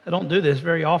I don't do this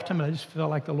very often, but I just felt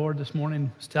like the Lord this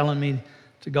morning was telling me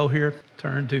to go here,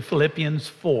 turn to Philippians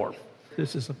 4.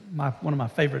 This is one of my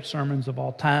favorite sermons of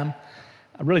all time.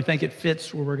 I really think it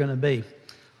fits where we're going to be.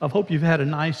 I hope you've had a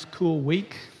nice, cool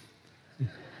week.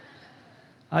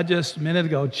 I just a minute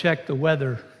ago checked the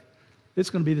weather.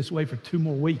 It's going to be this way for 2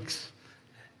 more weeks.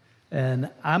 And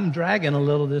I'm dragging a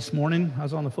little this morning. I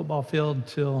was on the football field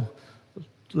till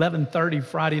 11:30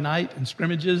 Friday night in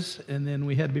scrimmages, and then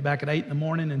we had to be back at 8 in the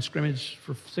morning and scrimmage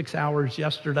for 6 hours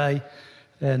yesterday.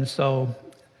 And so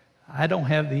I don't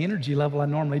have the energy level I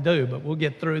normally do, but we'll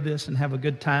get through this and have a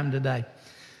good time today.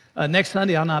 Next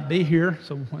Sunday, I'll not be here,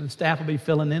 so the staff will be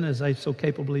filling in as they so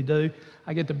capably do.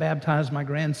 I get to baptize my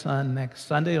grandson next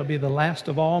Sunday. It'll be the last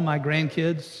of all my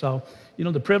grandkids. So,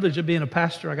 the privilege of being a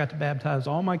pastor, I got to baptize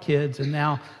all my kids, and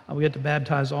now I will get to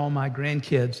baptize all my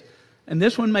grandkids. And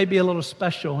this one may be a little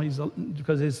special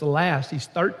because it's the last. He's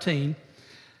 13.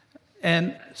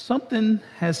 And something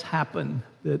has happened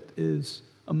that is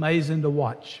amazing to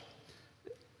watch.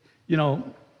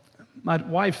 My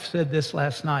wife said this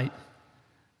last night.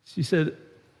 She said,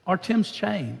 our Tim's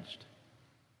changed.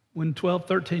 When 12,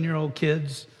 13-year-old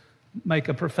kids make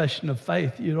a profession of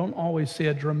faith, you don't always see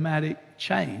a dramatic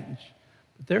change.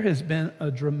 But there has been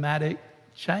a dramatic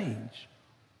change.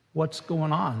 What's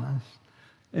going on?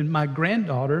 And my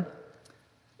granddaughter,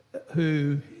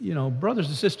 who, brothers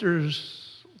and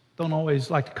sisters don't always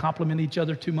like to compliment each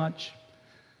other too much.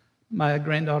 My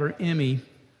granddaughter, Emmy,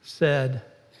 said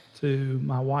to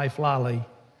my wife, Lolly,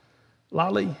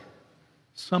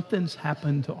 something's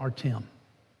happened to our Tim.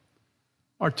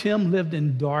 Our Tim lived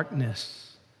in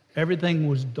darkness. Everything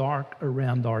was dark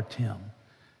around our Tim.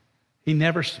 He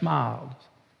never smiled.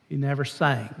 He never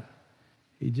sang.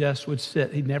 He just would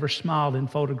sit. He never smiled in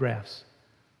photographs.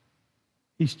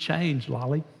 He's changed,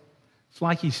 Lolly. It's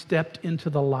like he stepped into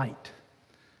the light.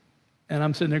 And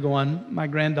I'm sitting there going, my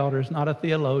granddaughter is not a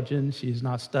theologian. She's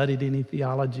not studied any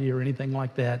theology or anything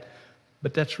like that.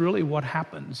 But that's really what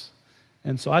happens.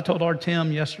 And so I told our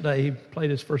Tim yesterday, he played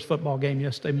his first football game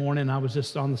yesterday morning. I was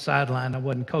just on the sideline. I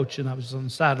wasn't coaching. I was just on the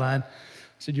sideline. I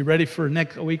said, you ready for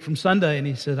a week from Sunday? And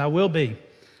he said, I will be.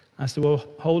 I said, well,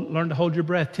 learn to hold your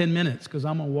breath 10 minutes because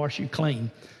I'm going to wash you clean.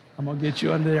 I'm going to get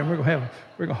you under there, and we're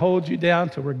going to hold you down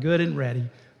till we're good and ready.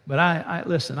 But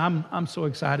listen, I'm so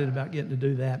excited about getting to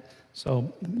do that.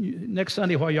 So next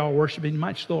Sunday while y'all are worshiping, you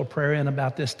might just throw a prayer in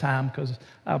about this time because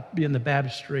I'll be in the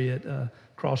baptistry at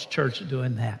Cross Church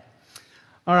doing that.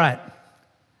 All right,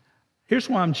 here's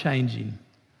why I'm changing.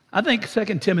 I think 2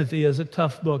 Timothy is a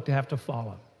tough book to have to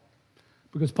follow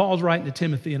because Paul's writing to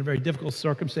Timothy in a very difficult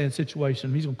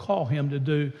situation. He's going to call him to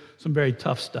do some very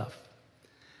tough stuff.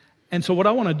 And so what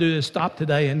I want to do is stop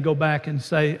today and go back and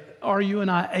say, are you and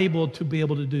I able to be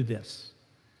able to do this?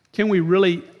 Can we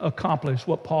really accomplish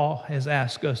what Paul has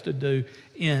asked us to do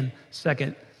in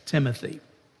 2 Timothy?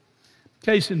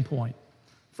 Case in point,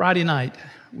 Friday night,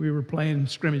 we were playing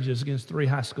scrimmages against 3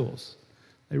 high schools.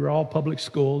 They were all public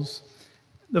schools.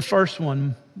 The first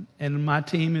one, and my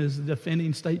team is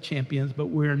defending state champions, but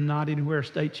we're not anywhere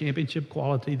state championship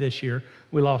quality this year.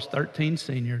 We lost 13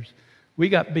 seniors. We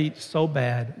got beat so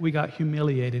bad, we got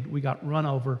humiliated, we got run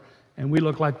over, and we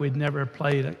looked like we'd never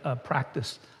played a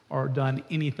practice or done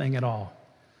anything at all.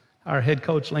 Our head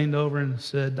coach leaned over and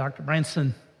said, Dr.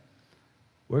 Branson,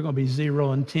 we're going to be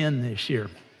 0-10 this year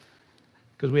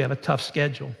because we have a tough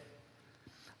schedule.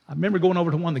 I remember going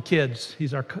over to one of the kids.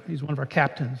 He's one of our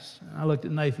captains. And I looked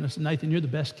at Nathan. I said, Nathan, you're the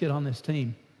best kid on this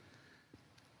team.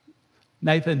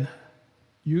 Nathan,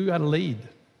 you got to lead.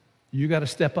 You got to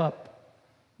step up.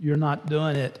 You're not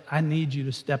doing it. I need you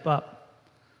to step up.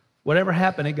 Whatever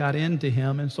happened, it got into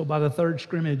him. And so by the third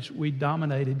scrimmage, we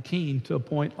dominated Keene to a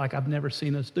point like I've never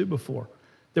seen us do before.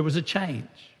 There was a change.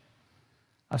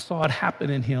 I saw it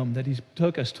happen in him, that he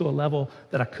took us to a level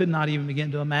that I could not even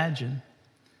begin to imagine.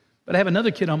 But I have another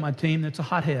kid on my team that's a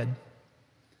hothead.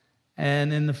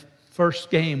 And in the first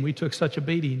game, we took such a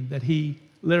beating that he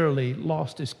literally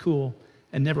lost his cool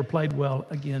and never played well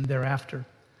again thereafter.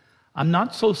 I'm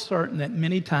not so certain that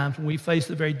many times when we face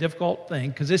a very difficult thing,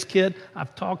 because this kid,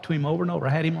 I've talked to him over and over.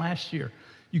 I had him last year.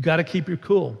 You got to keep your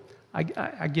cool.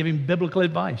 I give him biblical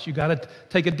advice. You got to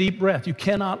take a deep breath. You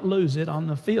cannot lose it on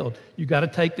the field. You got to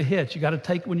take the hits. You got to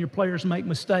take when your players make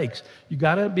mistakes. You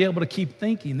got to be able to keep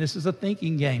thinking. This is a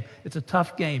thinking game. It's a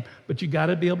tough game, but you got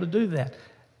to be able to do that.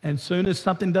 And as soon as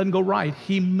something doesn't go right,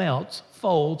 he melts,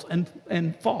 folds,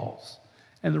 and falls.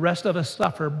 And the rest of us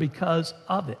suffer because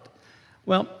of it.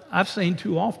 Well, I've seen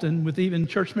too often with even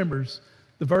church members,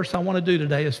 the verse I want to do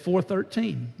today is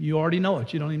 4:13. You already know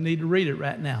it. You don't even need to read it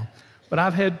right now. But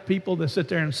I've had people that sit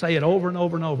there and say it over and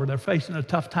over and over. They're facing a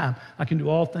tough time. I can do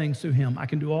all things through him. I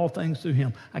can do all things through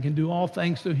him. I can do all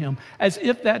things through him. As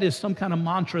if that is some kind of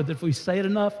mantra that if we say it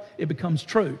enough, it becomes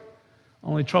true.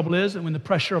 Only trouble is that when the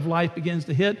pressure of life begins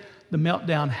to hit, the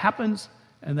meltdown happens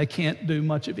and they can't do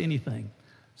much of anything.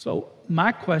 So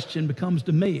my question becomes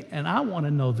to me, and I want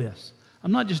to know this.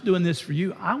 I'm not just doing this for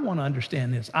you. I want to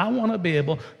understand this. I want to be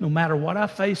able, no matter what I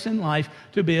face in life,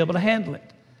 to be able to handle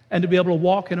it and to be able to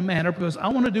walk in a manner, because I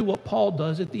want to do what Paul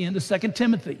does at the end of 2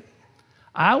 Timothy.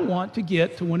 I want to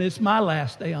get to when it's my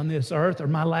last day on this earth or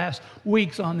my last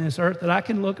weeks on this earth that I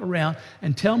can look around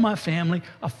and tell my family,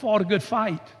 I fought a good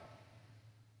fight.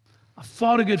 I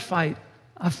fought a good fight.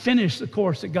 I finished the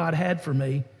course that God had for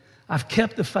me. I've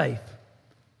kept the faith.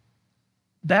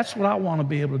 That's what I want to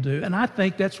be able to do. And I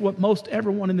think that's what most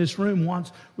everyone in this room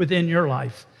wants within your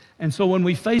life. And so when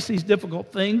we face these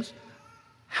difficult things,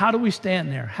 how do we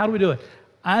stand there? How do we do it?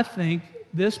 I think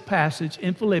this passage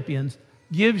in Philippians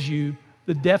gives you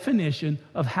the definition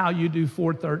of how you do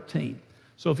 4:13.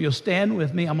 So if you'll stand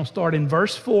with me, I'm going to start in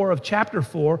verse 4 of chapter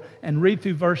 4 and read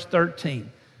through verse 13.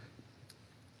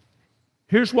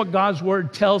 Here's what God's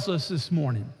word tells us this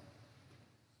morning.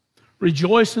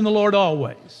 Rejoice in the Lord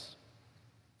always.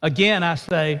 Again, I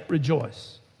say,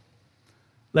 rejoice.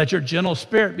 Let your gentle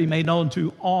spirit be made known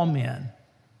to all men.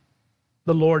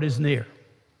 The Lord is near.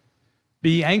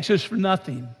 Be anxious for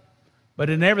nothing, but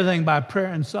in everything by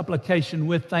prayer and supplication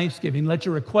with thanksgiving, let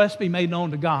your requests be made known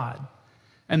to God.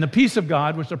 And the peace of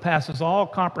God, which surpasses all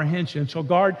comprehension, shall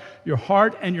guard your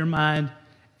heart and your mind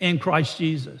in Christ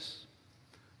Jesus.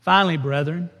 Finally,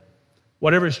 brethren,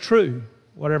 whatever is true,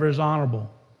 whatever is honorable,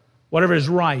 whatever is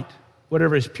right,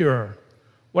 whatever is pure,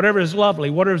 whatever is lovely,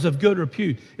 whatever is of good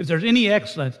repute, if there's any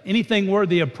excellence, anything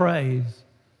worthy of praise,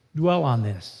 dwell on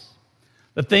this.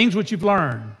 The things which you've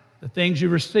learned, the things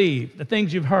you've received, the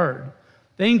things you've heard,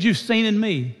 things you've seen in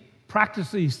me, practice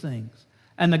these things,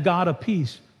 and the God of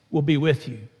peace will be with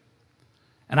you.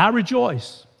 And I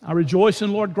rejoice in the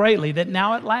Lord greatly that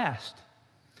now at last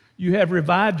you have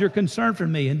revived your concern for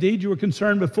me. Indeed, you were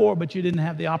concerned before, but you didn't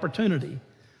have the opportunity.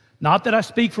 Not that I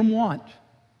speak from want,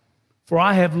 for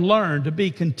I have learned to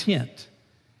be content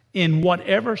in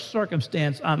whatever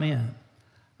circumstance I'm in.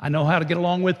 I know how to get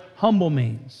along with humble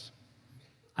means.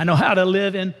 I know how to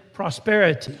live in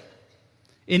prosperity.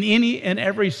 In any and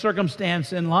every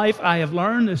circumstance in life, I have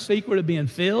learned the secret of being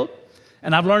filled,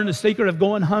 and I've learned the secret of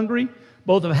going hungry,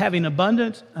 both of having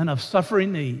abundance and of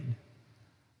suffering need.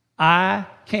 I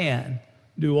can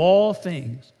do all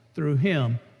things through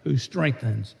him who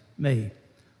strengthens me.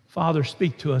 Father,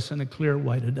 speak to us in a clear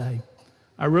way today.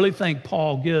 I really think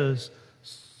Paul gives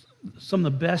some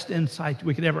of the best insight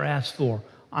we could ever ask for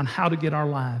on how to get our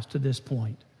lives to this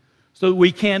point so that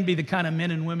we can be the kind of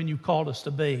men and women you've called us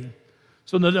to be.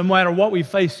 So that no matter what we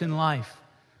face in life,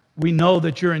 we know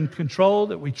that you're in control,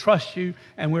 that we trust you,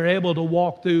 and we're able to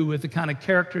walk through with the kind of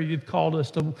character you've called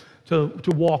us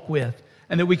to walk with,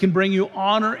 and that we can bring you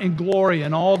honor and glory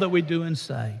in all that we do and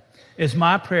say. It's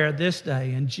my prayer this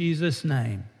day in Jesus'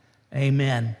 name.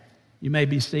 Amen. You may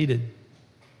be seated.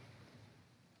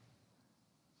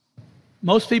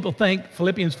 Most people think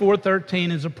Philippians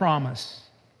 4:13 is a promise.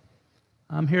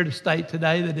 I'm here to state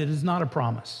today that it is not a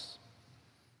promise.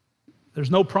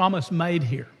 There's no promise made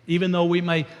here, even though we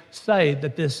may say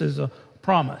that this is a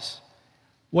promise.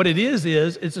 What it is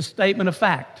it's a statement of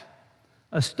fact,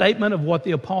 a statement of what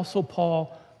the Apostle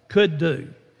Paul could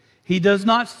do. He does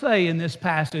not say in this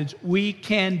passage, we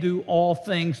can do all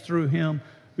things through him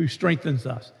who strengthens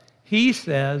us. He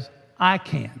says, I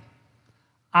can.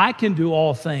 I can do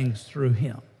all things through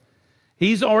him.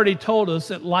 He's already told us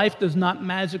that life does not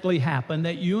magically happen,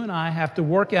 that you and I have to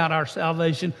work out our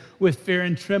salvation with fear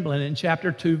and trembling in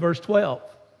chapter 2, verse 12.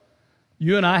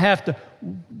 You and I have to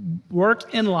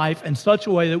work in life in such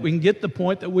a way that we can get to the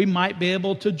point that we might be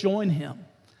able to join him.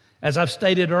 As I've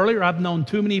stated earlier, I've known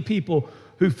too many people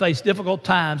who face difficult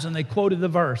times, and they quoted the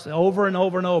verse over and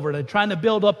over and over. They're trying to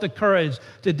build up the courage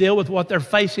to deal with what they're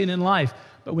facing in life.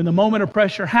 But when the moment of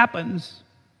pressure happens,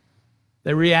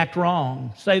 they react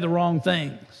wrong, say the wrong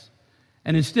things.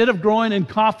 And instead of growing in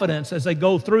confidence as they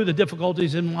go through the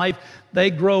difficulties in life,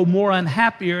 they grow more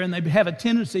unhappier and they have a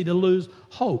tendency to lose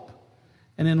hope.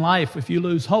 And in life, if you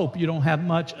lose hope, you don't have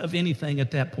much of anything at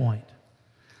that point.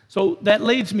 So that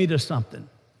leads me to something.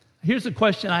 Here's the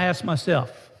question I ask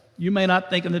myself. You may not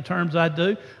think in the terms I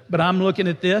do, but I'm looking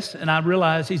at this and I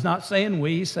realize he's not saying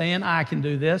we, he's saying I can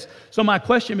do this. So my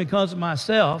question becomes to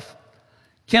myself,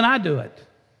 can I do it?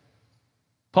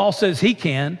 Paul says he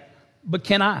can, but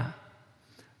can I?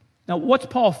 Now, what's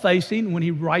Paul facing when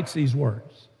he writes these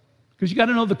words? because you got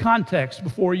to know the context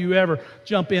before you ever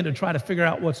jump in to try to figure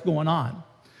out what's going on.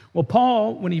 Well,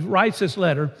 Paul, when he writes this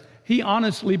letter, he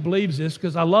honestly believes this,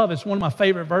 because I love it. It's one of my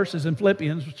favorite verses in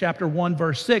Philippians, chapter 1,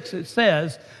 verse 6. It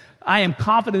says, I am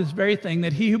confident of this very thing,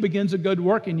 that he who begins a good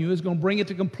work in you is going to bring it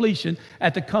to completion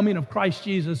at the coming of Christ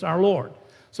Jesus our Lord.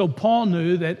 So Paul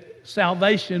knew that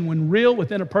salvation, when real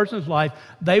within a person's life,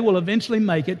 they will eventually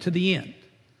make it to the end.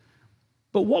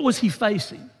 But what was he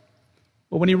facing?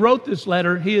 Well, when he wrote this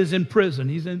letter, he is in prison.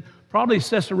 He's in probably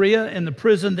Caesarea, in the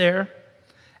prison there.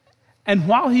 And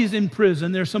while he's in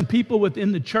prison, there's some people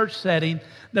within the church setting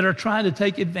that are trying to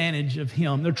take advantage of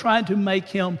him. They're trying to make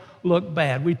him look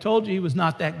bad. We told you he was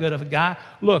not that good of a guy.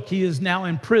 Look, he is now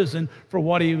in prison for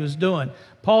what he was doing.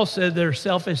 Paul said they're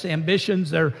selfish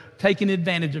ambitions. They're taking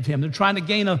advantage of him. They're trying to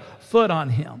gain a foot on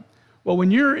him. Well,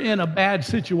 when you're in a bad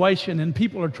situation and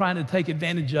people are trying to take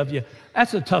advantage of you,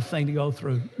 that's a tough thing to go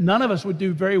through. None of us would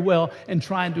do very well in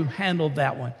trying to handle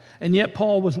that one. And yet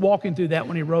Paul was walking through that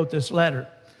when he wrote this letter.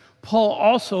 Paul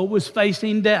also was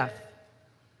facing death,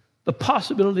 the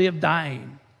possibility of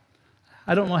dying.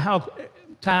 I don't know how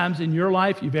times in your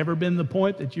life you've ever been to the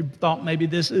point that you thought maybe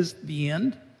this is the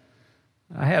end.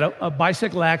 I had a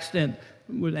bicycle accident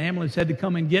where the ambulance had to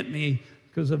come and get me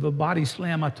because of a body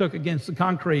slam I took against the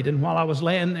concrete. And while I was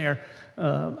laying there,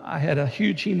 I had a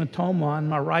huge hematoma on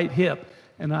my right hip,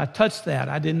 and I touched that.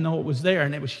 I didn't know it was there,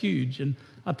 and it was huge. And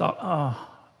I thought, I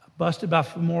busted my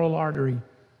femoral artery.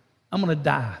 I'm going to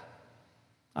die.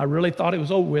 I really thought it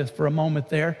was over with for a moment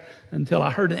there until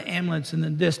I heard an ambulance in the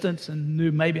distance and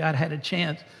knew maybe I'd had a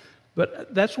chance.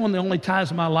 But that's one of the only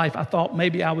times in my life I thought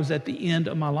maybe I was at the end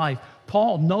of my life.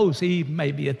 Paul knows he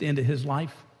may be at the end of his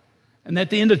life. And at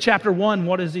the end of chapter 1,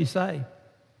 what does he say?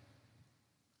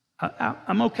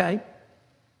 I'm okay.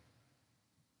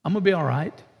 I'm going to be all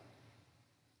right.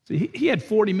 See, he had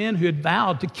 40 men who had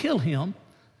vowed to kill him.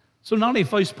 So not only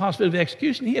faced the possibility of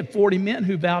execution, he had 40 men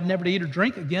who vowed never to eat or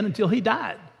drink again until he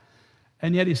died.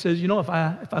 And yet he says, if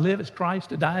I live as Christ,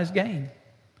 to die is gain.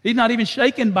 He's not even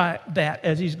shaken by that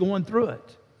as he's going through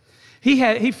it.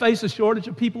 He faced a shortage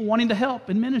of people wanting to help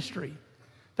in ministry.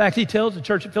 In fact, he tells the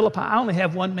church at Philippi, I only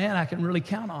have one man I can really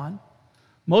count on.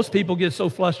 Most people get so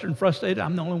flustered and frustrated.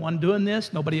 I'm the only one doing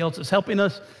this. Nobody else is helping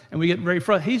us. And we get very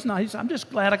frustrated. He's not. He says, I'm just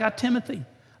glad I got Timothy.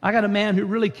 I got a man who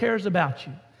really cares about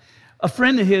you. A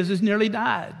friend of his has nearly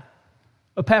died.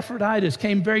 Epaphroditus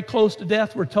came very close to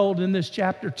death, we're told in this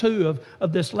chapter 2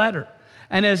 of this letter.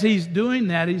 And as he's doing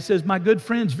that, he says, my good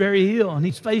friend's very ill, and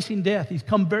he's facing death. He's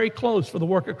come very close for the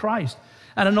work of Christ.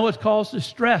 And I know it's caused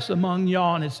distress among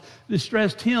y'all, and it's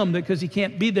distressed him because he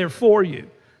can't be there for you.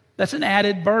 That's an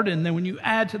added burden. Then when you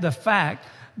add to the fact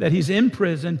that he's in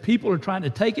prison, people are trying to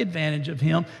take advantage of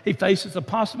him. He faces the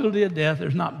possibility of death.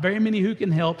 There's not very many who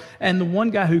can help, and the one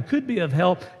guy who could be of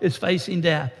help is facing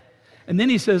death. And then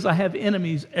he says, I have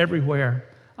enemies everywhere.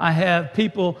 I have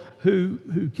people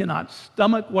who cannot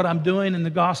stomach what I'm doing in the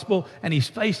gospel, and he's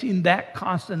facing that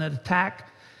constant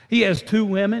attack. He has 2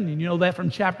 women, and you know that from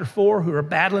chapter 4, who are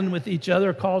battling with each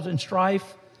other, causing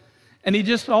strife. And he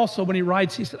just also, when he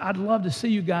writes, he said, I'd love to see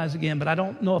you guys again, but I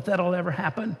don't know if that'll ever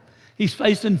happen. He's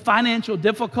facing financial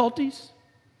difficulties.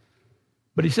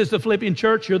 But he says to the Philippian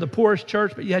church, you're the poorest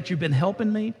church, but yet you've been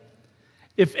helping me.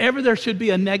 If ever there should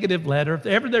be a negative letter, if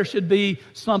ever there should be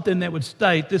something that would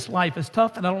state this life is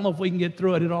tough and I don't know if we can get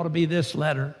through it, it ought to be this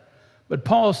letter. But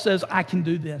Paul says, I can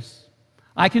do this.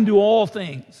 I can do all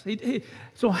things.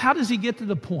 So how does he get to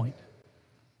the point?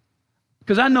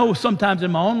 Because I know sometimes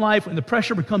in my own life, when the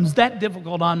pressure becomes that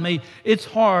difficult on me, it's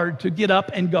hard to get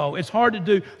up and go. It's hard to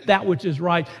do that which is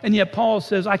right. And yet Paul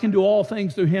says, I can do all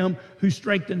things through him who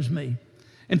strengthens me.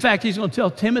 In fact, he's going to tell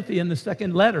Timothy in the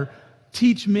second letter,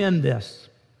 teach men this.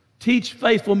 Teach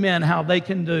faithful men how they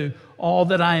can do all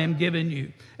that I am giving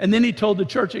you. And then he told the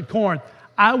church at Corinth,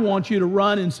 I want you to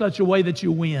run in such a way that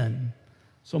you win.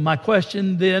 So my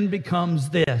question then becomes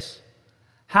this.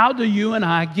 How do you and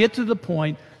I get to the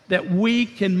point that we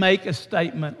can make a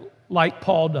statement like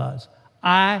Paul does?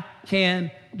 I can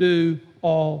do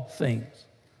all things.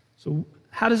 So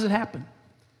how does it happen?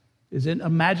 Is it a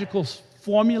magical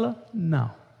formula?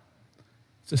 No.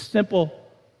 It's a simple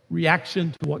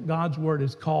reaction to what God's Word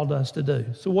has called us to do.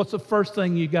 So what's the first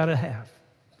thing you got to have?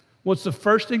 What's the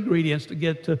first ingredients to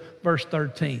get to verse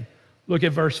 13? Look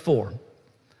at verse 4.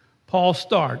 Paul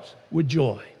starts with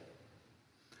joy.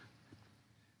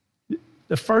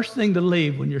 The first thing to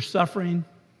leave when you're suffering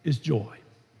is joy.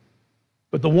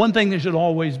 But the one thing that should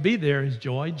always be there is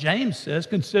joy. James says,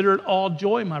 consider it all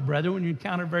joy, my brethren, when you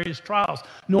encounter various trials,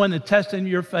 knowing the testing of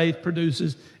your faith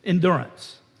produces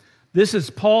endurance. This is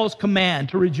Paul's command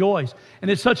to rejoice.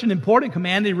 And it's such an important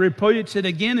command that he repeats it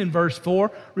again in verse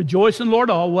 4. Rejoice in the Lord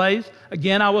always.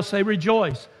 Again, I will say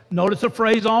rejoice. Notice the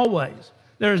phrase always.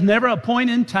 There is never a point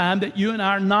in time that you and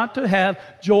I are not to have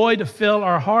joy to fill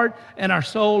our heart and our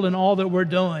soul in all that we're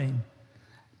doing.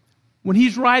 When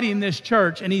he's writing this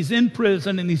church and he's in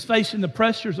prison and he's facing the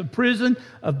pressures of prison,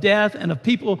 of death, and of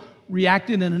people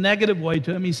reacting in a negative way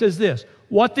to him, he says this,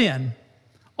 what then?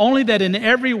 Only that in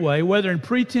every way, whether in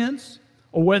pretense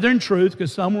or whether in truth,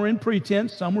 because some were in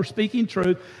pretense, some were speaking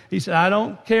truth, he said, I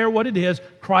don't care what it is,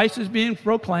 Christ is being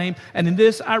proclaimed, and in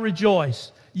this I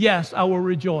rejoice. Yes, I will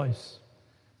rejoice.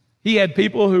 He had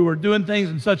people who were doing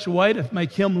things in such a way to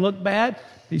make him look bad.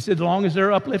 He said, as long as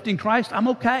they're uplifting Christ, I'm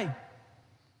okay.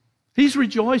 He's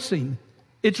rejoicing.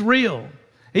 It's real.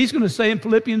 He's going to say in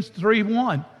Philippians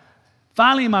 3:1,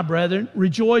 finally, my brethren,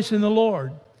 rejoice in the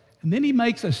Lord. And then he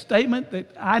makes a statement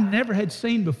that I never had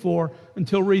seen before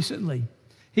until recently.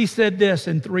 He said this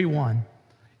in 3:1.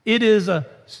 It is a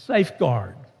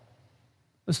safeguard.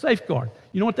 A safeguard.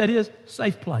 You know what that is?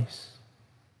 Safe place.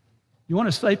 You want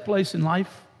a safe place in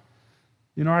life?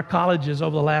 You know, our colleges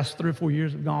over the last 3 or 4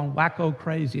 years have gone wacko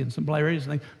crazy in some areas,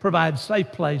 and they provide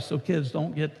safe place so kids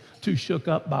don't get too shook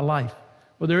up by life.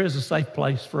 Well, there is a safe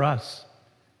place for us.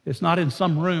 It's not in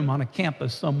some room on a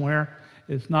campus somewhere.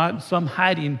 It's not some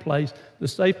hiding place. The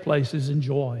safe place is in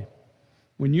joy.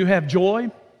 When you have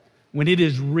joy, when it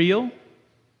is real,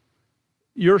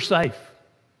 you're safe.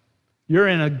 You're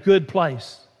in a good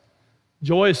place.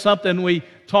 Joy is something we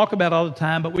talk about all the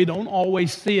time, but we don't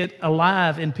always see it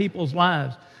alive in people's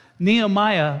lives.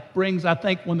 Nehemiah brings, I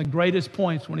think, one of the greatest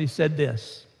points when he said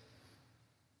this.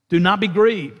 Do not be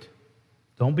grieved.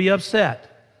 Don't be upset.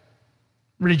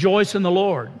 Rejoice in the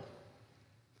Lord.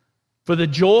 For the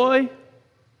joy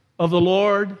of the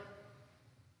Lord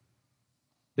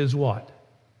is what?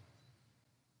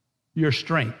 Your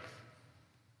strength.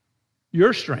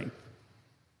 Your strength.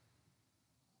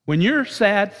 When you're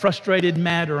sad, frustrated,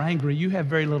 mad, or angry, you have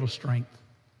very little strength.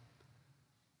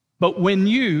 But when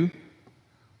you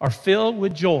are filled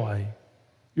with joy,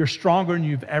 you're stronger than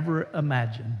you've ever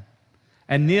imagined.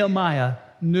 And Nehemiah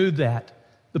knew that.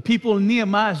 The people in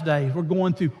Nehemiah's day were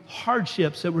going through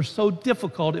hardships that were so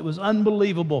difficult, it was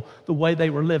unbelievable the way they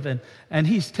were living. And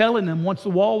he's telling them once the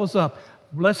wall was up,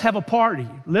 let's have a party.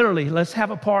 Literally, let's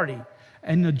have a party.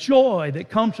 And the joy that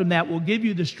comes from that will give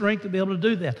you the strength to be able to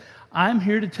do that. I'm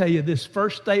here to tell you this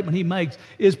first statement he makes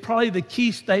is probably the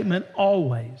key statement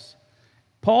always.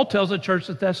 Paul tells the church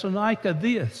at Thessalonica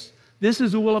this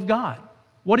is the will of God.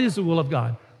 What is the will of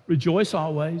God? Rejoice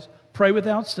always, pray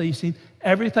without ceasing,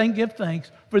 everything give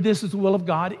thanks, for this is the will of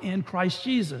God in Christ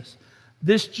Jesus.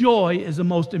 This joy is the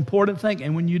most important thing,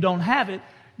 and when you don't have it,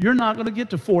 you're not going to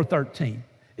get to 4:13.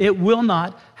 It will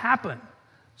not happen.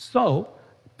 So,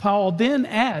 Paul then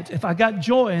adds, if I got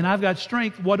joy and I've got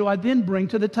strength, what do I then bring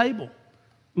to the table?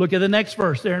 Look at the next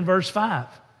verse there in verse 5.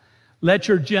 Let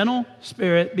your gentle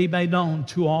spirit be made known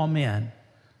to all men.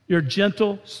 Your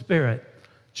gentle spirit.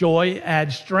 Joy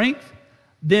adds strength.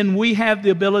 Then we have the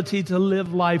ability to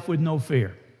live life with no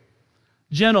fear.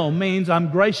 Gentle means I'm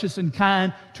gracious and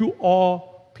kind to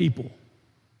all people.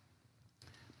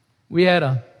 We had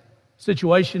a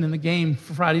situation in the game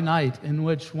Friday night in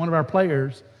which one of our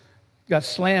players got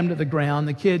slammed to the ground.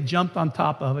 The kid jumped on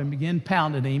top of him, began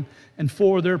pounding him, and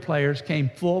 4 of their players came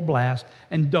full blast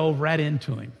and dove right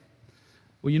into him.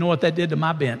 Well, you know what that did to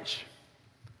my bench?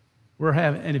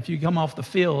 And if you come off the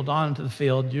field, onto the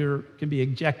field, you can be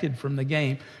ejected from the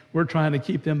game. We're trying to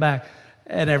keep them back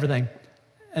and everything.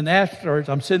 And afterwards,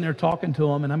 I'm sitting there talking to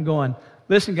them, and I'm going,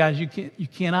 listen, guys, you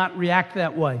cannot react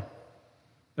that way.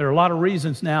 There are a lot of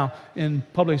reasons now in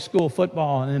public school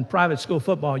football and in private school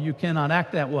football you cannot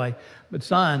act that way. But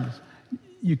sons,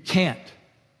 you can't.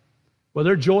 Well,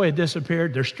 their joy had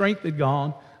disappeared. Their strength had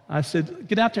gone. I said,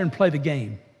 get out there and play the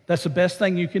game. That's the best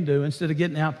thing you can do. Instead of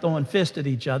getting out throwing fists at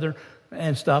each other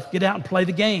and stuff, get out and play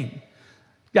the game.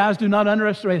 Guys, do not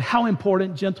underestimate how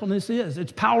important gentleness is.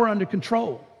 It's power under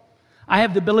control. I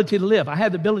have the ability to live. I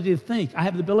have the ability to think. I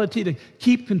have the ability to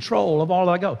keep control of all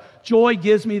I go. Joy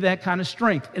gives me that kind of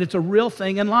strength, and it's a real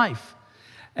thing in life.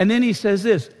 And then he says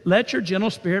this, let your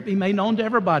gentle spirit be made known to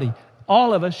everybody.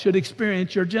 All of us should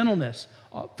experience your gentleness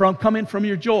coming from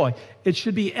your joy. It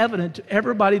should be evident to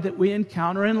everybody that we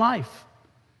encounter in life.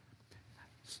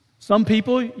 Some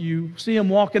people, you see them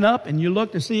walking up, and you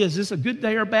look to see, is this a good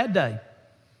day or a bad day?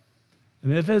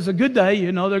 And if it's a good day,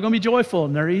 you know they're going to be joyful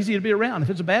and they're easy to be around.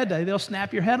 If it's a bad day, they'll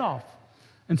snap your head off.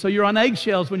 And so you're on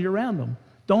eggshells when you're around them.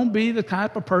 Don't be the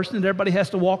type of person that everybody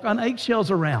has to walk on eggshells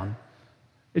around.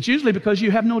 It's usually because you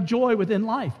have no joy within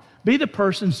life. Be the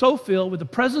person so filled with the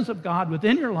presence of God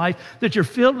within your life that you're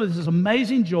filled with this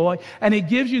amazing joy, and it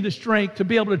gives you the strength to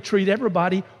be able to treat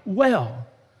everybody well.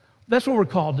 That's what we're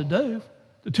called to do.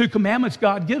 The 2 commandments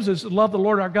God gives us: to love the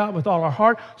Lord our God with all our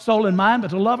heart, soul, and mind, but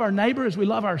to love our neighbor as we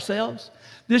love ourselves.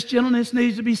 This gentleness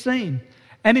needs to be seen.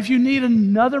 And if you need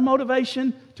another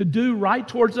motivation to do right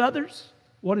towards others,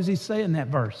 what does he say in that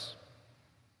verse?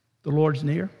 The Lord's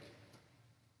near.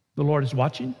 The Lord is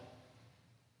watching.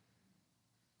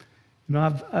 You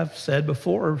know, I've said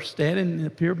before, standing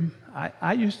up here,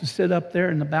 I used to sit up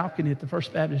there in the balcony at the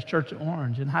First Baptist Church at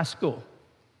Orange in high school.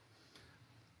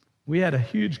 We had a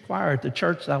huge choir at the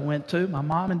church I went to. My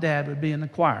mom and dad would be in the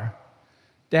choir.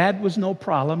 Dad was no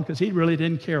problem because he really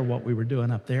didn't care what we were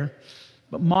doing up there,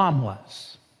 but Mom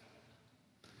was.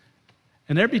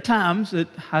 And there'd be times that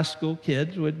high school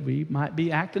kids we might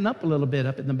be acting up a little bit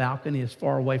up in the balcony as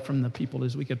far away from the people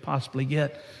as we could possibly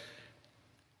get.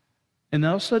 And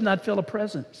all of a sudden I'd feel a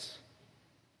presence.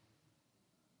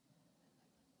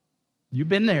 You've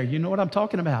been there. You know what I'm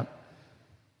talking about.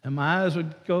 And my eyes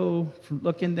would go from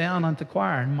looking down on the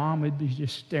choir, and Mom would be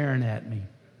just staring at me.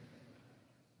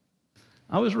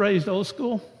 I was raised old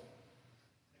school.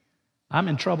 I'm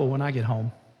in trouble when I get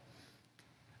home.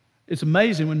 It's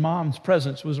amazing when Mom's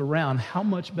presence was around how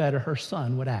much better her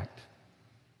son would act.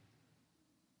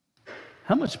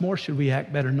 How much more should we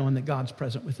act better knowing that God's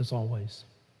present with us always?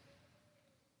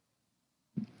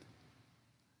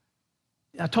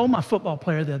 I told my football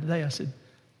player the other day, I said,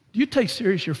 do you take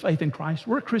serious your faith in Christ?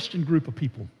 We're a Christian group of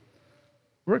people.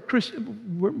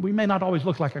 We may not always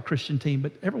look like a Christian team,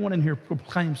 but everyone in here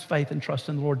proclaims faith and trust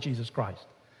in the Lord Jesus Christ.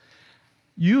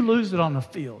 You lose it on the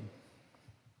field,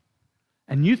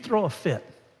 and you throw a fit.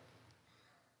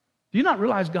 Do you not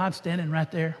realize God's standing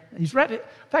right there? He's right. In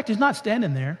fact, he's not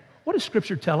standing there. What does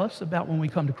Scripture tell us about when we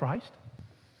come to Christ?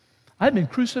 I've been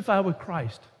crucified with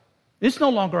Christ. It's no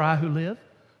longer I who live,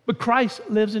 but Christ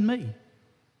lives in me.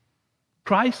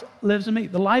 Christ lives in me.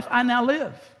 The life I now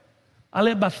live, I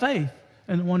live by faith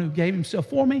in the one who gave himself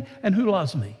for me and who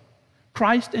loves me.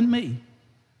 Christ in me.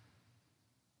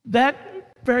 That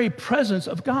very presence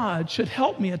of God should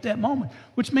help me at that moment,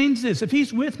 which means this: if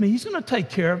he's with me, he's going to take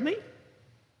care of me.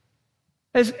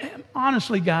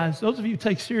 Honestly, guys, those of you who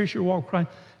take serious your walk with Christ,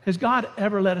 has God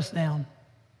ever let us down?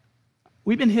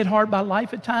 We've been hit hard by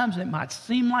life at times, and it might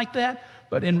seem like that,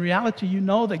 but in reality, you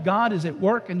know that God is at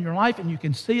work in your life, and you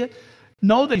can see it.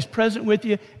 Know that he's present with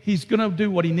you. He's going to do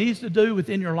what he needs to do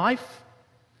within your life,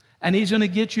 and he's going to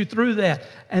get you through that.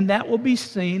 And that will be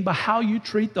seen by how you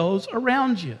treat those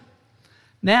around you.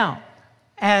 Now,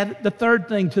 add the third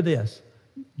thing to this: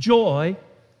 joy,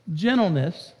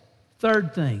 gentleness.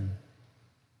 Third thing,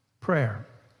 prayer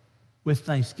with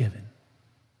thanksgiving.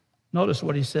 Notice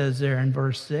what he says there in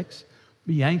verse 6.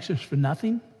 Be anxious for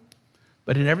nothing,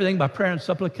 but in everything by prayer and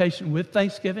supplication with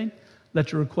thanksgiving,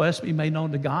 let your requests be made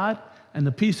known to God, and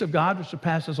the peace of God, which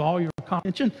surpasses all your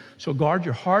comprehension, shall guard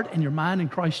your heart and your mind in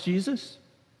Christ Jesus.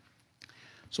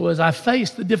 So as I face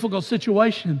the difficult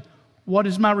situation, what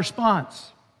is my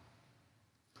response?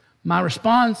 My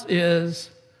response is,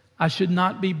 I should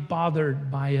not be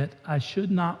bothered by it. I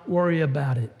should not worry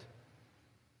about it.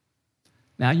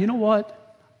 Now, you know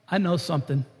what? I know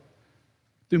something.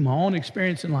 Through my own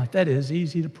experience in life, that is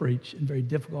easy to preach and very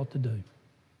difficult to do.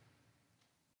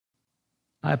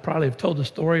 I probably have told the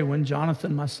story when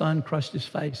Jonathan, my son, crushed his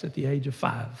face at the age of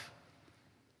 5.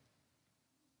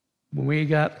 When we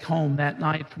got home that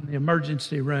night from the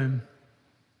emergency room,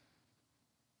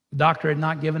 the doctor had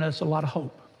not given us a lot of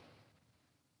hope.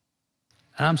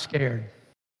 I'm scared.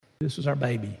 This was our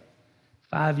baby,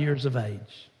 5 years of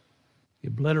age. He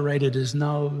obliterated his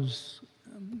nose.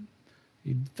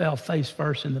 He fell face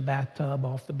first in the bathtub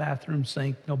off the bathroom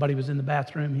sink. Nobody was in the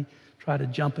bathroom. He tried to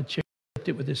jump a chair, flipped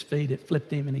it with his feet. It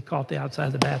flipped him, and he caught the outside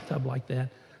of the bathtub like that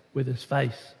with his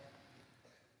face.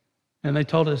 And they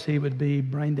told us he would be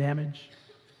brain damaged,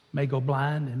 may go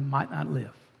blind, and might not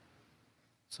live.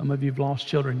 Some of you have lost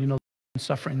children. You know the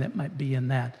suffering that might be in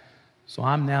that. So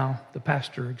I'm now the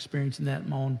pastor experiencing that in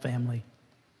my own family.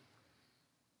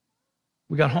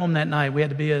 We got home that night. We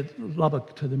had to be at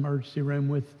Lubbock to the emergency room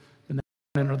with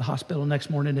or the hospital next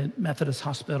morning at Methodist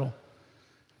Hospital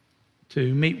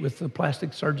to meet with the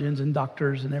plastic surgeons and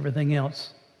doctors and everything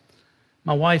else.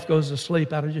 My wife goes to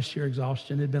sleep out of just sheer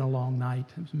exhaustion. It had been a long night.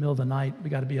 It was the middle of the night. We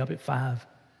got to be up at 5.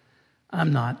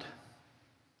 I'm not.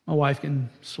 My wife can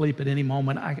sleep at any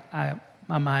moment.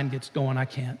 My mind gets going. I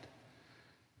can't.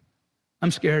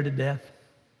 I'm scared to death.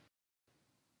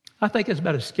 I think it's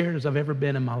about as scared as I've ever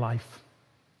been in my life.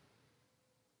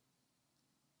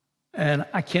 And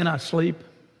I cannot sleep.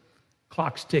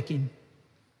 Clock's ticking.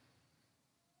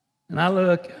 And I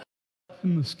look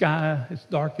in the sky. It's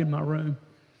dark in my room.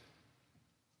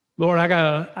 Lord, I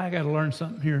gotta learn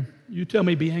something here. You tell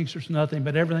me be anxious for nothing,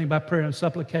 but everything by prayer and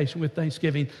supplication with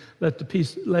thanksgiving. Let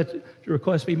your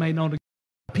request be made known to God.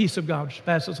 The peace of God, which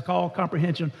surpasses all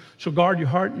comprehension, shall guard your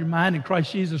heart and your mind in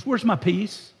Christ Jesus. Where's my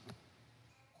peace?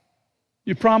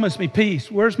 You promised me peace.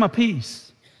 Where's my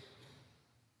peace?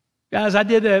 Guys, I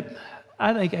did that,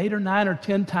 I think 8 or 9 or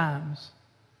 10 times.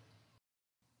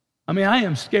 I mean, I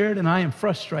am scared and I am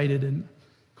frustrated. And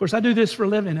of course, I do this for a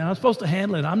living and I'm supposed to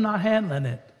handle it. I'm not handling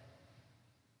it.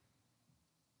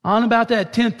 On about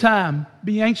that 10th time,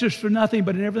 be anxious for nothing,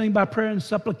 but in everything by prayer and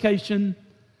supplication.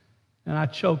 And I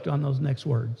choked on those next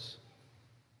words.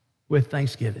 With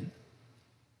thanksgiving.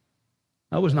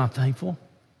 I was not thankful.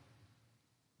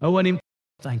 I wasn't even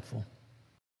thankful.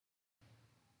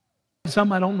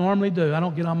 Something I don't normally do. I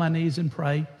don't get on my knees and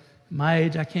pray. At my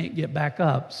age, I can't get back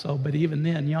up. But even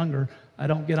then, younger, I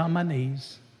don't get on my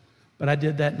knees. But I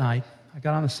did that night. I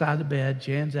got on the side of the bed.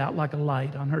 Jan's out like a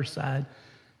light on her side.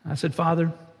 I said,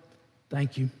 Father,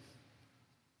 thank you.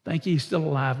 Thank you he's still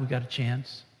alive. We got a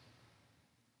chance.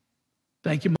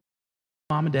 Thank you,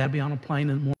 Mom and Dad will be on a plane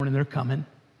in the morning. They're coming.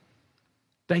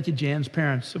 Thank you, Jan's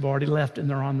parents have already left and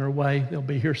they're on their way. They'll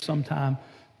be here sometime,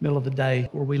 middle of the day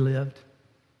where we lived.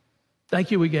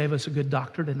 Thank you, we gave us a good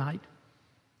doctor tonight.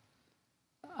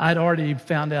 I'd already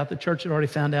found out, the church had already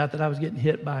found out that I was getting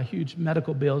hit by huge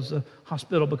medical bills. The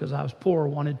hospital, because I was poor,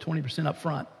 wanted 20% up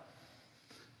front.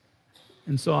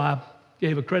 And so I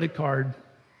gave a credit card,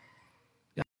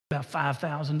 got about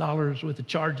 $5,000 worth of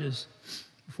charges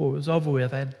before it was over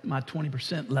with. I had my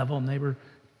 20% level, and they were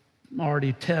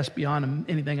already tests beyond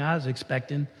anything I was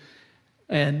expecting.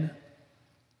 And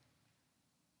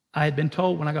I had been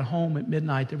told when I got home at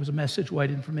midnight there was a message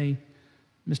waiting for me.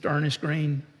 Mr. Ernest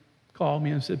Green called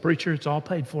me and said, Preacher, it's all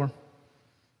paid for.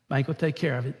 Bank will take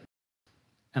care of it,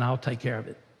 and I'll take care of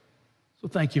it. So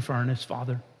thank you for Ernest,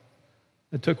 Father.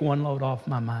 It took one load off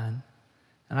my mind.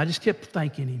 And I just kept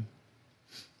thanking him.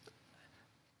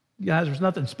 Guys, there's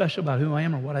nothing special about who I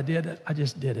am or what I did. I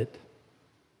just did it.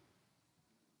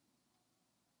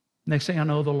 Next thing I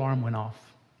know, the alarm went off.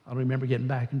 I remember getting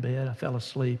back in bed. I fell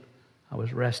asleep. I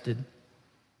was rested.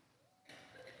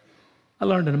 I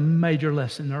learned a major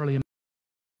lesson early in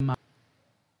my life.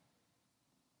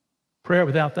 Prayer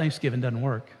without thanksgiving doesn't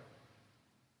work.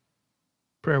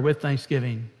 Prayer with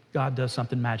thanksgiving, God does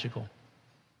something magical.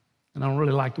 And I don't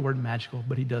really like the word magical,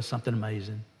 but he does something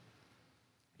amazing.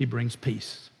 He brings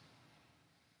peace.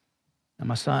 And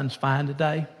my son's fine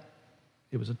today.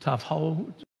 It was a tough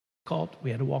hole. We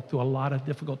had to walk through a lot of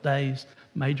difficult days,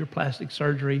 major plastic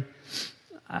surgery.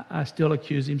 I still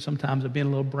accuse him sometimes of being a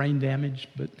little brain damaged,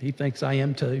 but he thinks I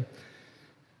am too.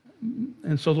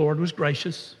 And so the Lord was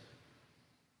gracious.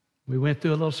 We went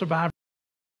through a little survivor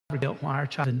guilt while our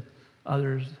child and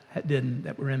others didn't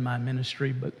that were in my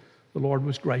ministry, but the Lord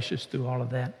was gracious through all of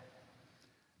that.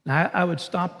 Now, I would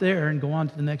stop there and go on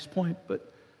to the next point,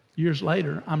 but years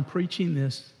later, I'm preaching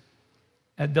this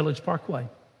at Village Parkway.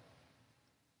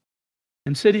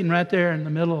 And sitting right there in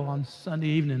the middle on Sunday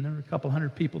evening, there were a couple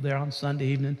hundred people there on Sunday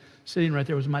evening, sitting right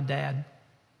there was my dad.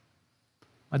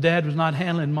 My dad was not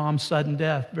handling Mom's sudden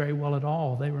death very well at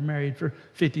all. They were married for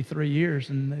 53 years,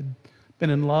 and they'd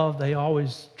been in love. They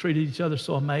always treated each other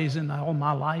so amazing all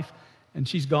my life, and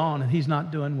she's gone, and he's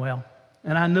not doing well.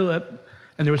 And I knew it,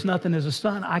 and there was nothing as a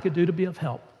son I could do to be of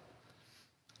help.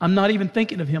 I'm not even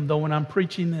thinking of him, though, when I'm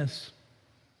preaching this.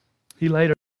 He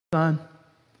later, son,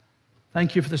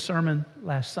 thank you for the sermon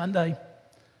last Sunday.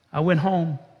 I went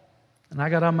home, and I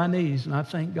got on my knees, and I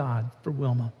thank God for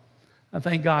Wilma. I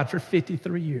thank God for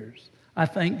 53 years. I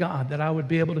thank God that I would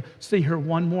be able to see her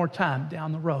one more time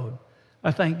down the road.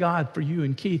 I thank God for you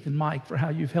and Keith and Mike for how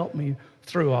you've helped me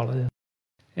through all of this.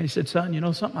 And he said, son, you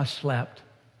know something? I slept.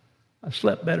 I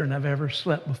slept better than I've ever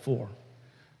slept before.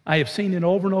 I have seen it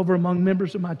over and over among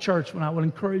members of my church when I would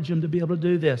encourage them to be able to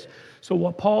do this. So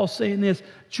what Paul's saying is,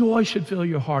 joy should fill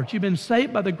your heart. You've been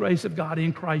saved by the grace of God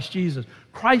in Christ Jesus.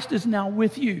 Christ is now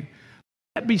with you.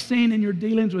 Let that be seen in your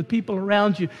dealings with people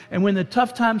around you. And when the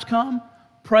tough times come,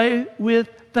 pray with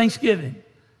thanksgiving.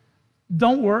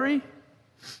 Don't worry.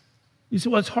 You say,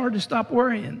 well, it's hard to stop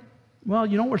worrying. Well,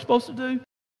 you know what we're supposed to do?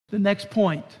 The next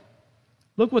point.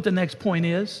 Look what the next point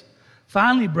is.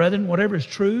 Finally, brethren, whatever is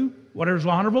true, whatever is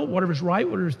honorable, whatever is right,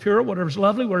 whatever is pure, whatever is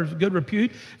lovely, whatever is good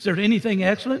repute, if there's anything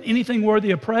excellent, anything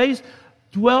worthy of praise,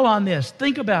 dwell on this.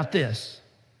 Think about this.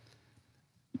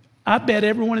 I bet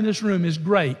everyone in this room is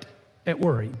great at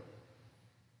worrying.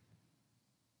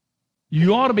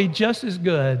 You ought to be just as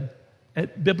good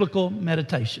at biblical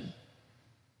meditation.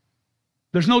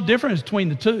 There's no difference between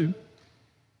the two.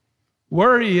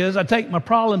 Worry is I take my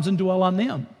problems and dwell on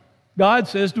them. God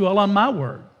says, dwell on my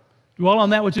word. Dwell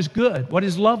on that which is good, what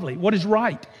is lovely, what is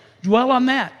right. Dwell on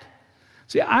that.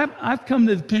 See, I've come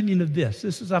to the opinion of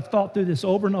this. I've thought through this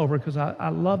over and over because I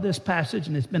love this passage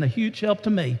and it's been a huge help to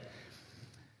me.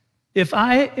 If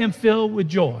I am filled with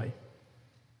joy,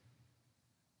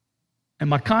 and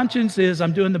my conscience is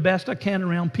I'm doing the best I can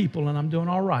around people and I'm doing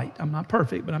all right. I'm not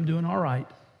perfect, but I'm doing all right.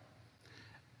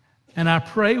 And I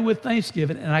pray with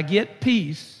thanksgiving and I get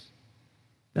peace,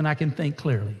 then I can think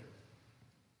clearly.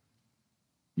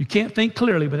 You can't think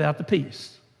clearly without the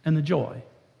peace and the joy.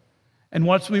 And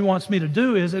what He wants me to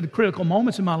do is at critical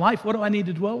moments in my life, what do I need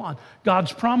to dwell on?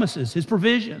 God's promises, His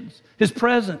provisions, His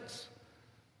presence.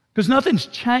 Because nothing's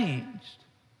changed.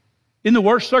 In the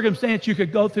worst circumstance you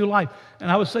could go through life. And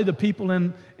I would say the people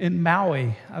in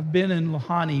Maui, I've been in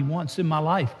Lahaina once in my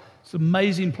life. It's an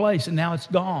amazing place, and now it's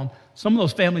gone. Some of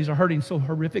those families are hurting so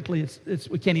horrifically,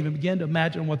 we can't even begin to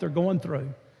imagine what they're going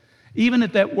through. Even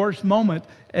at that worst moment,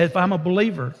 if I'm a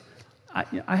believer,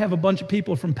 I have a bunch of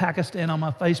people from Pakistan on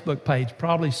my Facebook page,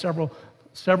 probably several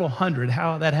hundred.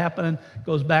 How that happened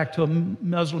goes back to a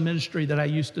Muslim ministry that I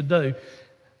used to do.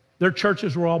 Their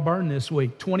churches were all burned this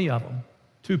week, 20 of them.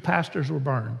 2 pastors were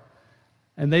burned.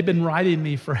 And they've been writing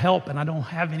me for help, and I don't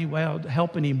have any way to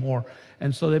help anymore.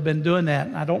 And so they've been doing that.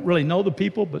 And I don't really know the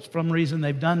people, but for some reason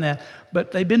they've done that.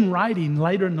 But they've been writing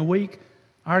later in the week,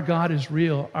 our God is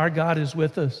real. Our God is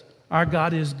with us. Our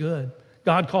God is good.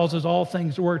 God causes all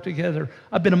things to work together.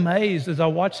 I've been amazed as I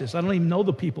watch this. I don't even know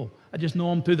the people. I just know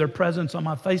them through their presence on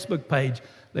my Facebook page.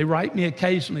 They write me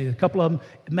occasionally. A couple of them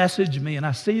message me, and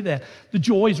I see that. The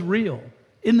joy's real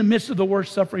in the midst of the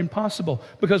worst suffering possible,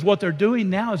 because what they're doing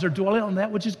now is they're dwelling on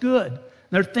that which is good.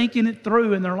 They're thinking it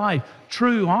through in their life.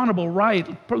 True, honorable, right,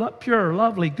 pure,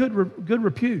 lovely, good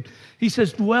repute. He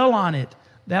says, dwell on it.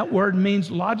 That word means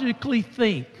logically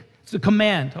think. It's a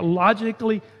command to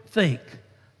logically think.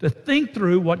 To think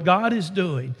through what God is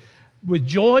doing with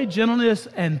joy, gentleness,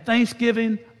 and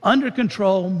thanksgiving, under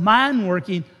control, mind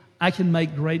working, I can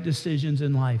make great decisions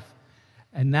in life.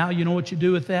 And now you know what you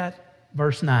do with that?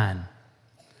 Verse 9.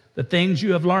 The things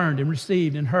you have learned and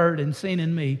received and heard and seen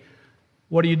in me,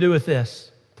 what do you do with this?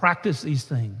 Practice these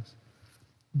things.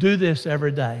 Do this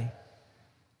every day.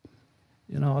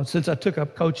 You know, since I took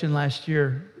up coaching last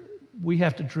year, we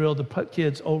have to drill the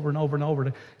kids over and over and over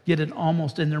to get it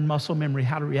almost in their muscle memory,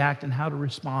 how to react and how to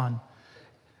respond.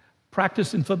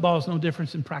 Practice in football is no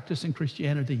different than practice in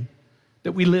Christianity.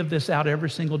 That we live this out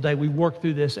every single day. We work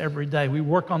through this every day. We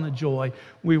work on the joy.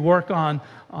 We work on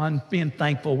being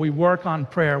thankful. We work on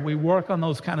prayer. We work on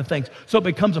those kind of things. So it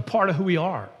becomes a part of who we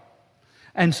are.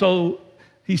 And so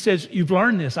he says, you've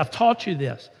learned this. I've taught you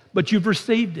this, but you've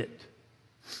received it.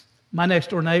 My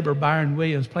next door neighbor, Byron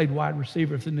Williams, played wide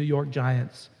receiver for the New York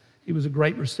Giants. He was a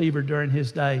great receiver during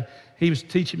his day. He was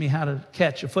teaching me how to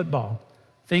catch a football.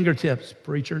 Fingertips,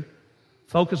 preacher.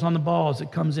 Focus on the ball as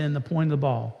it comes in, the point of the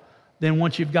ball. Then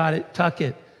once you've got it, tuck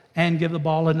it and give the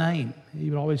ball a name. He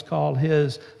would always call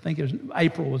his, I think it was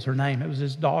April was her name. It was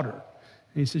his daughter.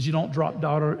 And he says, you don't drop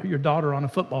your daughter on a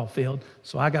football field,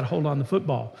 so I got to hold on to the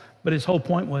football. But his whole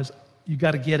point was, you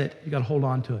got to get it. You got to hold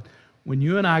on to it. When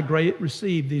you and I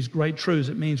receive these great truths,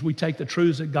 it means we take the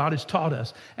truths that God has taught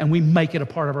us and we make it a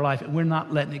part of our life, and we're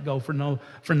not letting it go for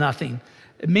nothing.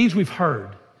 It means we've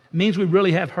heard. It means we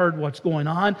really have heard what's going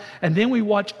on, and then we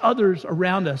watch others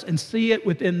around us and see it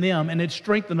within them, and it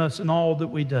strengthens us in all that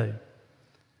we do.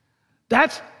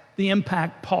 That's the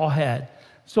impact Paul had.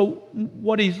 So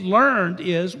what he's learned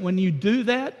is when you do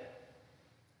that,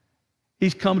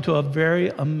 he's come to a very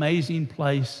amazing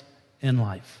place in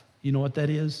life. You know what that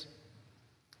is?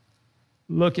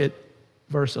 Look at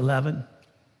verse 11.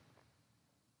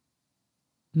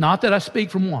 Not that I speak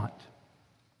from want,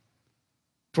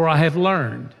 for I have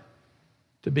learned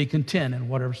to be content in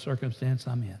whatever circumstance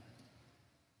I'm in.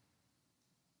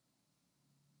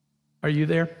 Are you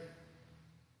there?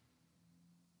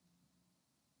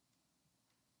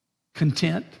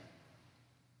 Content?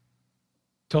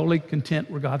 Totally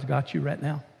content where God's got you right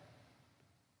now?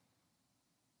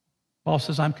 Paul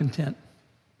says, I'm content.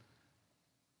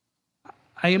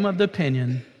 I am of the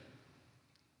opinion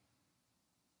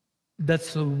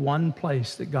that's the one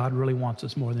place that God really wants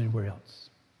us more than anywhere else.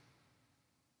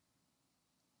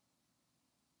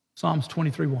 Psalms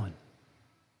 23:1.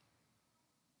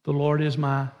 The Lord is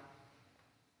my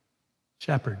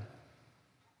shepherd.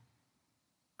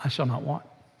 I shall not want.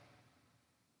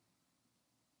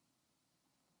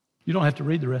 You don't have to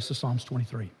read the rest of Psalms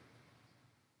 23.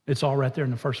 It's all right there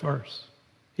in the first verse.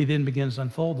 He then begins to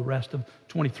unfold the rest of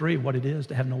 23, what it is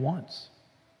to have no wants.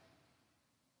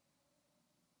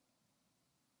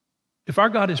 If our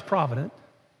God is provident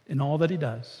in all that he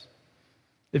does,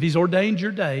 if he's ordained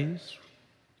your days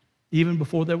even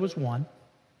before there was one,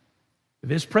 if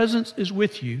his presence is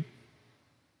with you,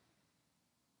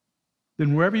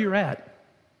 then wherever you're at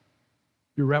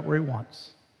where he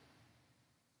wants.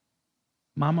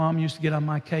 My mom used to get on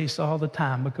my case all the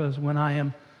time because when I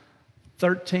am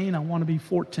 13, I want to be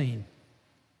 14.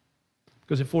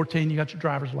 Because at 14, you got your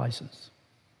driver's license.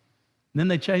 And then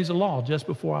they changed the law just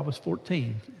before I was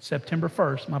 14. September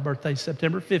 1st, my birthday is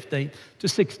September 15th to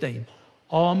 16.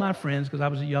 All my friends, because I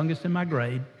was the youngest in my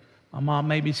grade, my mom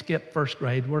made me skip first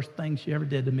grade. Worst thing she ever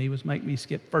did to me was make me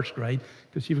skip first grade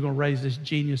because she was going to raise this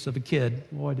genius of a kid.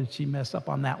 Boy, did she mess up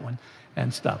on that one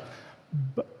and stuff.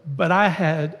 But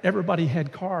everybody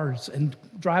had cars and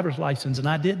driver's license, and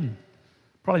I didn't.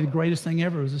 Probably the greatest thing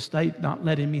ever was the state not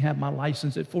letting me have my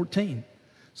license at 14.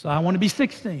 So I want to be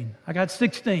 16. I got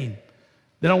 16.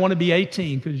 Then I want to be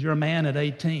 18 because you're a man at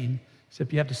 18,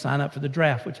 except you have to sign up for the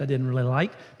draft, which I didn't really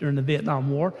like during the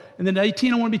Vietnam War. And then at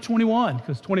 18, I want to be 21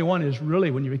 because 21 is really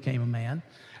when you became a man.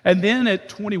 And then at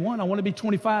 21, I want to be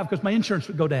 25 because my insurance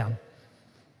would go down.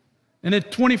 And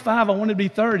at 25, I wanted to be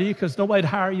 30 because nobody'd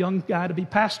hire a young guy to be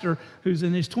pastor who's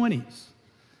in his 20s.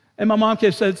 And my mom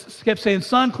kept saying,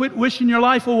 son, quit wishing your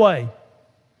life away.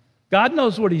 God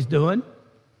knows what he's doing.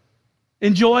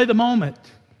 Enjoy the moment.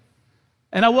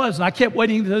 And I was. And I kept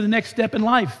waiting to the next step in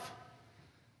life.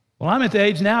 Well, I'm at the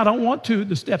age now, I don't want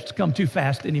the steps to come too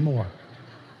fast anymore.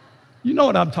 You know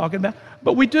what I'm talking about.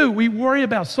 But we do. We worry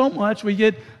about so much.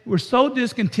 We're so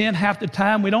discontent half the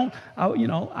time.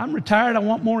 I'm retired. I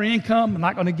want more income. I'm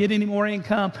not going to get any more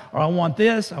income. Or I want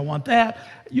this. I want that.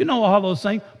 You know all those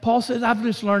things. Paul says, I've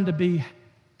just learned to be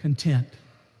content.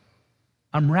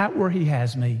 I'm right where he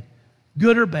has me.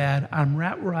 Good or bad, I'm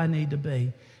right where I need to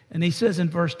be. And he says in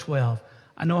verse 12,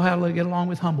 I know how to get along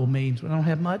with humble means when I don't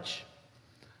have much.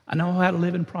 I know how to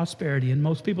live in prosperity. And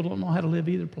most people don't know how to live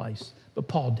either place. But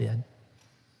Paul did.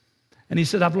 And he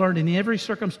said, I've learned in every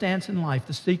circumstance in life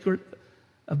the secret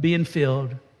of being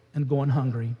filled and going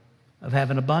hungry, of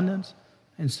having abundance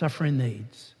and suffering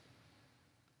needs.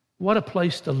 What a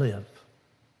place to live.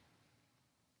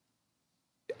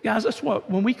 Guys, that's what,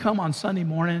 when we come on Sunday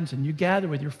mornings and you gather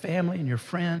with your family and your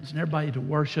friends and everybody to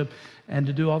worship and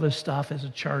to do all this stuff as a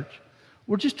church,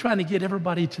 we're just trying to get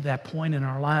everybody to that point in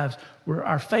our lives where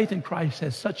our faith in Christ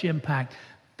has such impact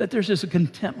that there's just a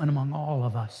contentment among all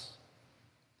of us.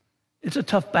 It's a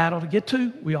tough battle to get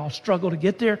to. We all struggle to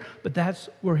get there, but that's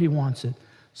where he wants it.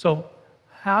 So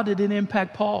how did it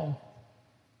impact Paul?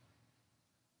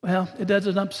 Well, it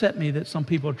doesn't upset me that some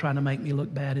people are trying to make me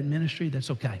look bad in ministry.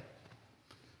 That's okay.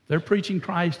 They're preaching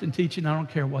Christ and teaching. I don't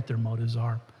care what their motives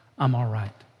are. I'm all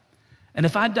right. And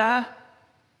if I die,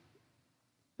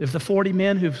 if the 40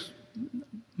 men who've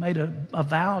made a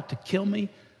vow to kill me,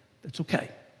 that's okay.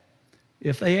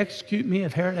 If they execute me,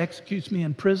 if Herod executes me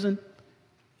in prison,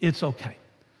 it's okay.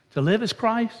 To live is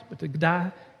Christ, but to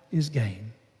die is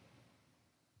gain.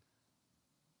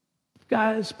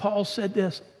 Guys, Paul said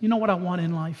this, you know what I want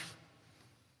in life?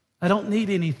 I don't need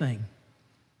anything.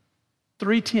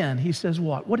 3:10, he says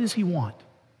what? What does he want?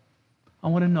 I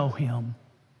want to know him.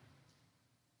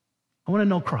 I want to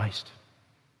know Christ.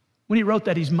 When he wrote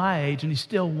that, he's my age, and he's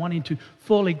still wanting to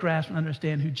fully grasp and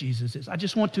understand who Jesus is. I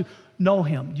just want to know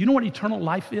him. Do you know what eternal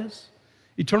life is?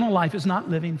 Eternal life is not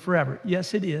living forever.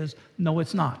 Yes, it is. No,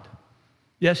 it's not.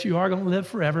 Yes, you are going to live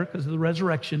forever because of the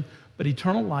resurrection, but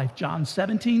eternal life, John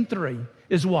 17:3,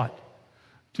 is what?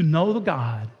 To know the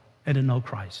God and to know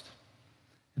Christ.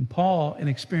 And Paul, in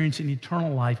experiencing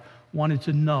eternal life, wanted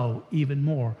to know even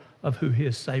more of who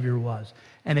his Savior was.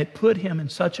 And it put him in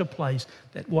such a place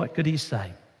that what could he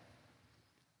say?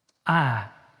 I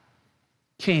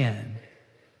can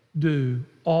do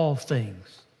all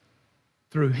things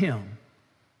through him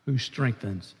who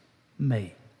strengthens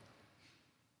me.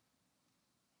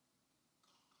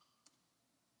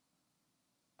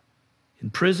 In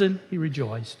prison, he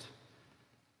rejoiced.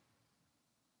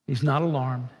 He's not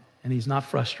alarmed, and he's not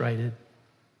frustrated,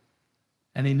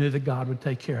 and he knew that God would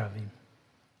take care of him.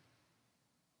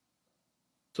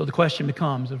 So the question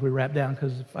becomes, as we wrap down,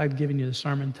 because if I'd given you the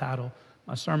sermon title,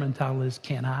 my sermon title is,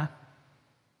 Can I?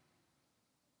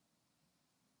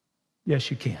 Yes,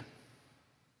 you can.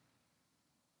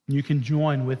 You can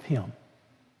join with him.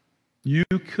 You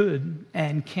could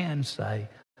and can say,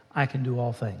 I can do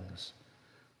all things.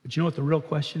 But you know what the real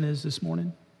question is this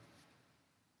morning?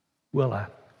 Will I?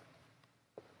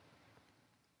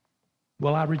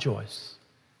 Will I rejoice?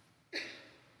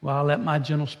 Will I let my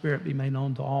gentle spirit be made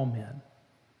known to all men?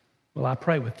 Will I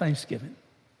pray with thanksgiving?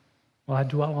 Will I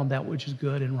dwell on that which is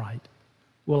good and right?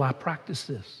 Will I practice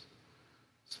this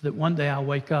so that one day I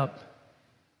wake up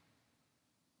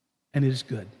and it is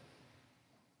good.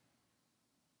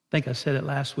 I think I said it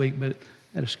last week, but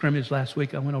at a scrimmage last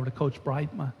week, I went over to Coach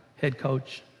Bright, my head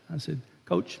coach. I said,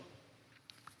 Coach,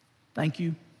 thank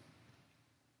you.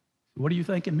 What are you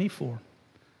thanking me for?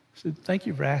 I said, thank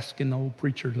you for asking the old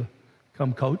preacher to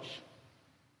come coach.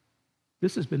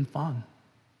 This has been fun.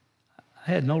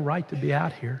 I had no right to be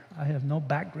out here. I have no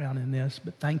background in this,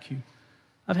 but thank you.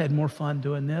 I've had more fun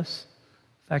doing this.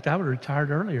 In fact, I would have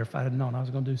retired earlier if I had known I was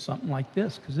going to do something like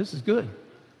this, because this is good.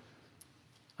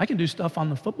 I can do stuff on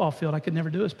the football field I could never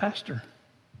do as pastor.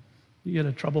 You get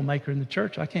a troublemaker in the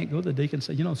church, I can't go to the deacon and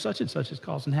say, such and such is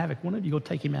causing havoc. One of you go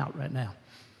take him out right now.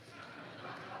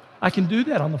 I can do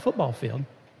that on the football field.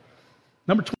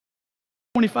 Number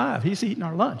 25, he's eating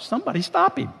our lunch. Somebody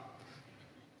stop him.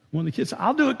 One of the kids said,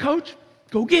 I'll do it, Coach.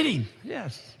 Go get him.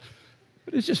 Yes.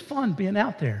 But it's just fun being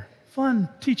out there. Fun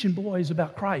teaching boys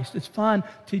about Christ. It's fun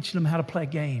teaching them how to play a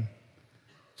game.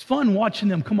 It's fun watching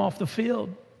them come off the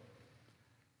field.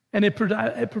 And it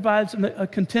provides a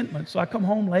contentment. So I come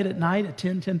home late at night at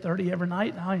 10:30 every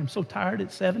night. And I am so tired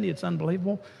at 70, it's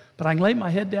unbelievable. But I can lay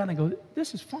my head down and go,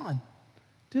 this is fun.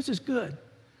 This is good.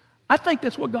 I think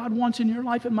that's what God wants in your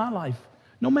life and my life.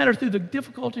 No matter through the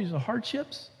difficulties or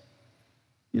hardships.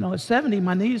 At 70,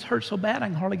 my knees hurt so bad I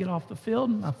can hardly get off the field.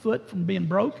 My foot from being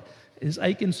broke is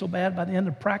aching so bad by the end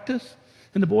of practice.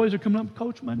 And the boys are coming up,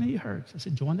 Coach, my knee hurts. I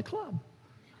said, join the club.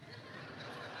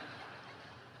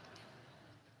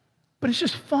 But it's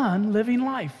just fun living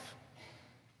life.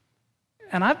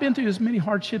 And I've been through as many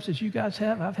hardships as you guys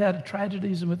have. I've had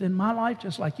tragedies within my life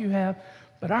just like you have.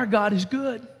 But our God is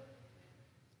good.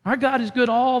 Our God is good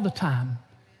all the time.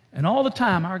 And all the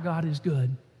time, our God is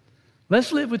good.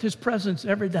 Let's live with His presence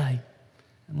every day.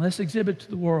 And let's exhibit to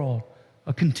the world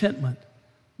a contentment.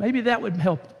 Maybe that would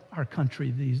help our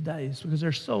country these days because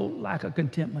there's so lack of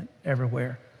contentment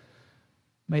everywhere.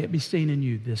 May it be seen in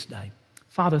you this day.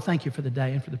 Father, thank you for the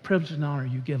day and for the privilege and honor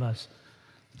you give us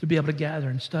to be able to gather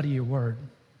and study your word.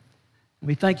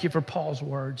 We thank you for Paul's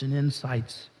words and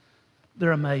insights.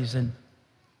 They're amazing.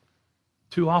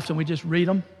 Too often we just read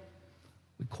them.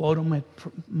 We quote them at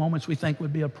moments we think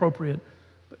would be appropriate,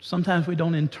 but sometimes we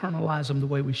don't internalize them the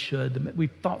way we should.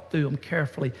 We've thought through them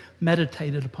carefully,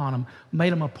 meditated upon them,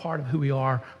 made them a part of who we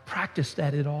are, practiced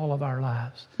that in all of our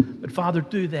lives. But Father,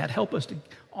 do that. Help us to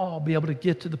all be able to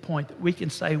get to the point that we can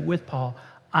say with Paul,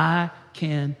 I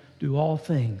can do all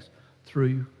things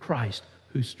through Christ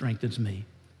who strengthens me.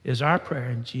 Is our prayer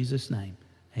in Jesus' name.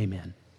 Amen.